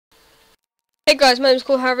Hey guys, my name's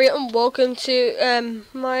Harry and welcome to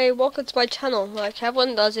my channel. Like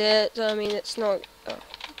everyone does it, so I mean it's not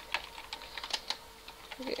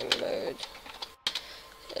game mode.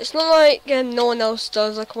 It's not like no one else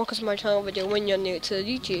does like welcome to my channel video when you're new to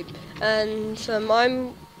YouTube. And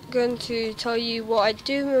I'm going to tell you what I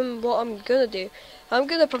do and what I'm gonna do. I'm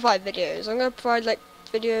gonna provide videos. I'm gonna provide like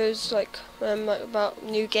videos like about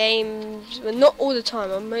new games, but not all the time.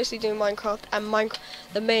 I'm mostly doing Minecraft, and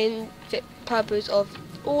the main purpose of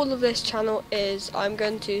all of this channel is I'm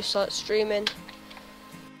going to start streaming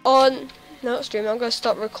on I'm going to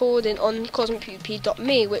start recording on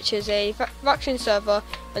CosmicPvP.me, which is a faction server,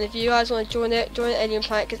 and if you guys want to join it, join Alien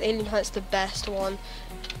Planet, because Alien Planet's the best one.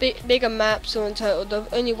 Bigger maps in total,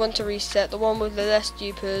 the only one to reset, the one with the less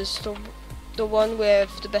dupers, the one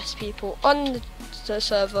with the best people on the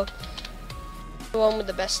server, the one with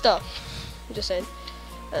the best stuff, I'm just saying.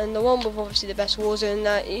 And the one with obviously the best Warzone,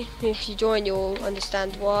 that if you join you'll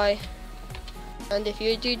understand why. And if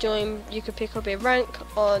you do join, you can pick up a rank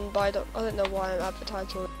on I don't know why I'm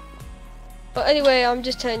advertising it. But anyway, I'm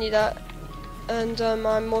just telling you that. And I'm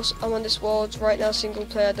on this world right now, single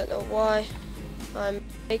player, I don't know why. I'm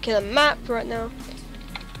making a map right now.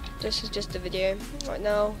 This is just a video. Right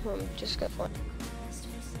now, I'm just gonna find.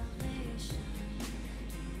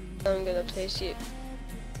 I'm gonna place you.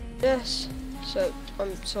 Yes. So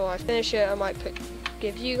I finish it. I might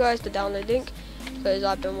give you guys the download link because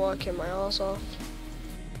I've been working my ass off.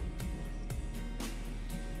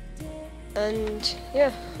 And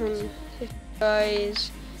yeah, if you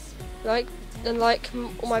guys like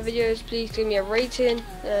all my videos, please give me a rating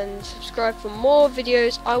and subscribe for more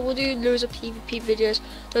videos. I will do loads of PvP videos,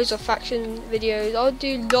 loads of faction videos. I'll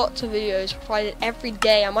do lots of videos provided every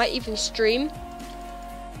day. I might even stream.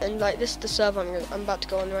 And like this is the server I'm about to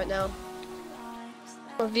go on right now.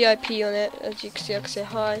 A VIP on it, as you can see. I can say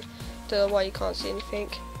hi. Don't know why you can't see anything.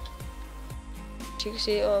 As you can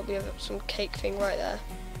see, oh, we have some cake thing right there.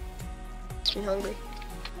 Makes me hungry.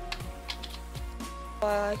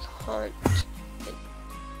 Why I can't.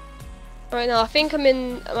 Right now, I think I'm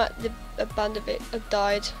at the abandoned bit. I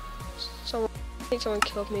died. I think someone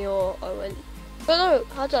killed me, or I went. Oh no!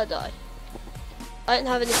 How did I die? I didn't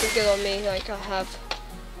have anything good on me like I have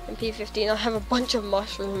in P15. I have a bunch of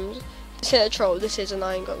mushrooms. This is a troll. This is an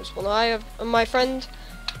iron golem spawn. I have my friend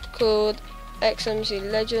called XMC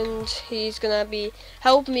Legend. He's gonna be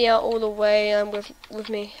helping me out all the way, and with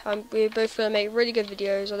me. We're both gonna make really good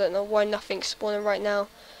videos. I don't know why nothing's spawning right now.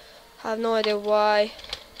 I have no idea why.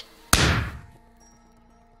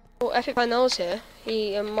 Oh, Epic Panel's here.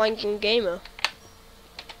 He a Minecraft gamer.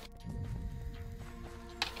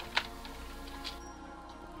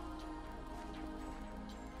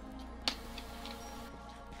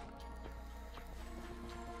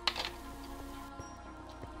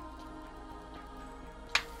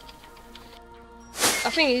 I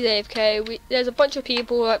think he's AFK. There's a bunch of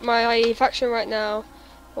people at my faction right now.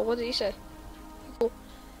 Well, what did he say? Cool.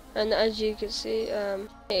 And as you can see,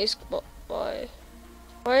 it's why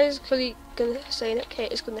is Cully gonna say that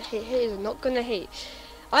Kate is gonna hate? He is not gonna hate.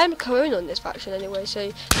 I'm Corona on this faction anyway, so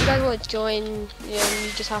if you guys want to join, you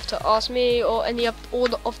just have to ask me or all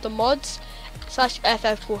of the mods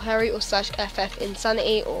 /FF Harry or /FF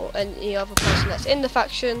Insanity or any other person that's in the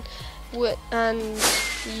faction, and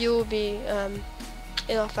you'll be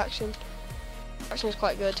in our faction. Faction is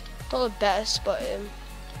quite good. Not the best, but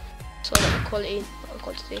sort of like the quality, not the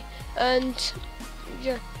quantity. And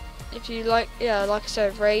yeah, if you like I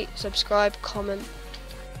said, rate, subscribe, comment,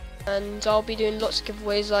 and I'll be doing lots of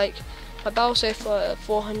giveaways. Like my battle so far at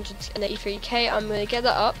 483k. I'm gonna get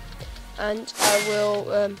that up, and I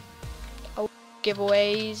will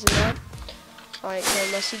giveaways and that. Like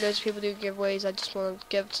I see loads of people do giveaways. I just want to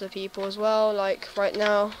give to the people as well. Like right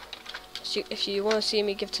now. So if you want to see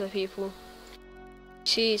me give to the people,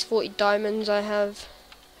 see it's 40 diamonds I have.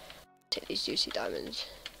 Take these juicy diamonds.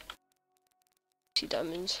 Juicy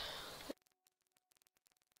diamonds.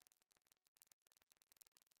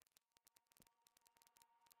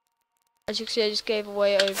 As you can see, I just gave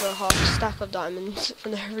away over a half a stack of diamonds for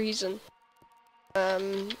no reason.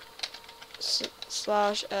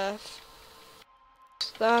 /FF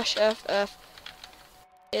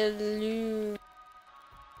Illusion.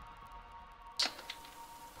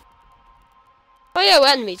 Oh yeah, we're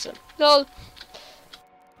enemies. Lol.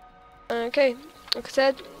 Okay, like I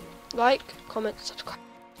said, like, comment, subscribe.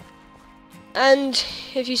 And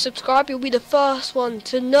if you subscribe, you'll be the first one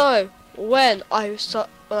to know when I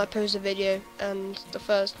post a video, and the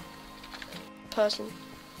first person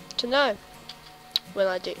to know when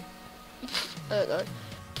I do. I don't know.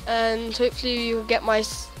 And hopefully you'll get my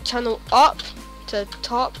channel up to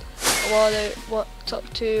top while they worked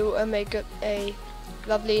up to make up a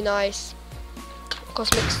lovely, nice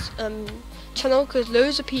cosmetics channel, because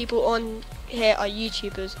loads of people on here are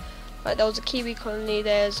YouTubers. Like there was a Kiwi Colony,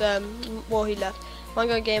 there's well, he left,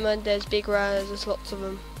 Mango Gamer, there's Big Raz, there's lots of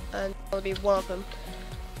them, and I'll be one of them.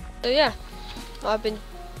 So yeah, I've been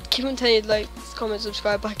keep on telling you to like, comment,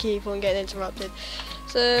 subscribe, but I keep on getting interrupted.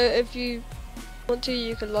 So if you want to,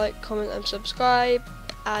 you can like, comment and subscribe,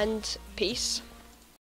 and peace.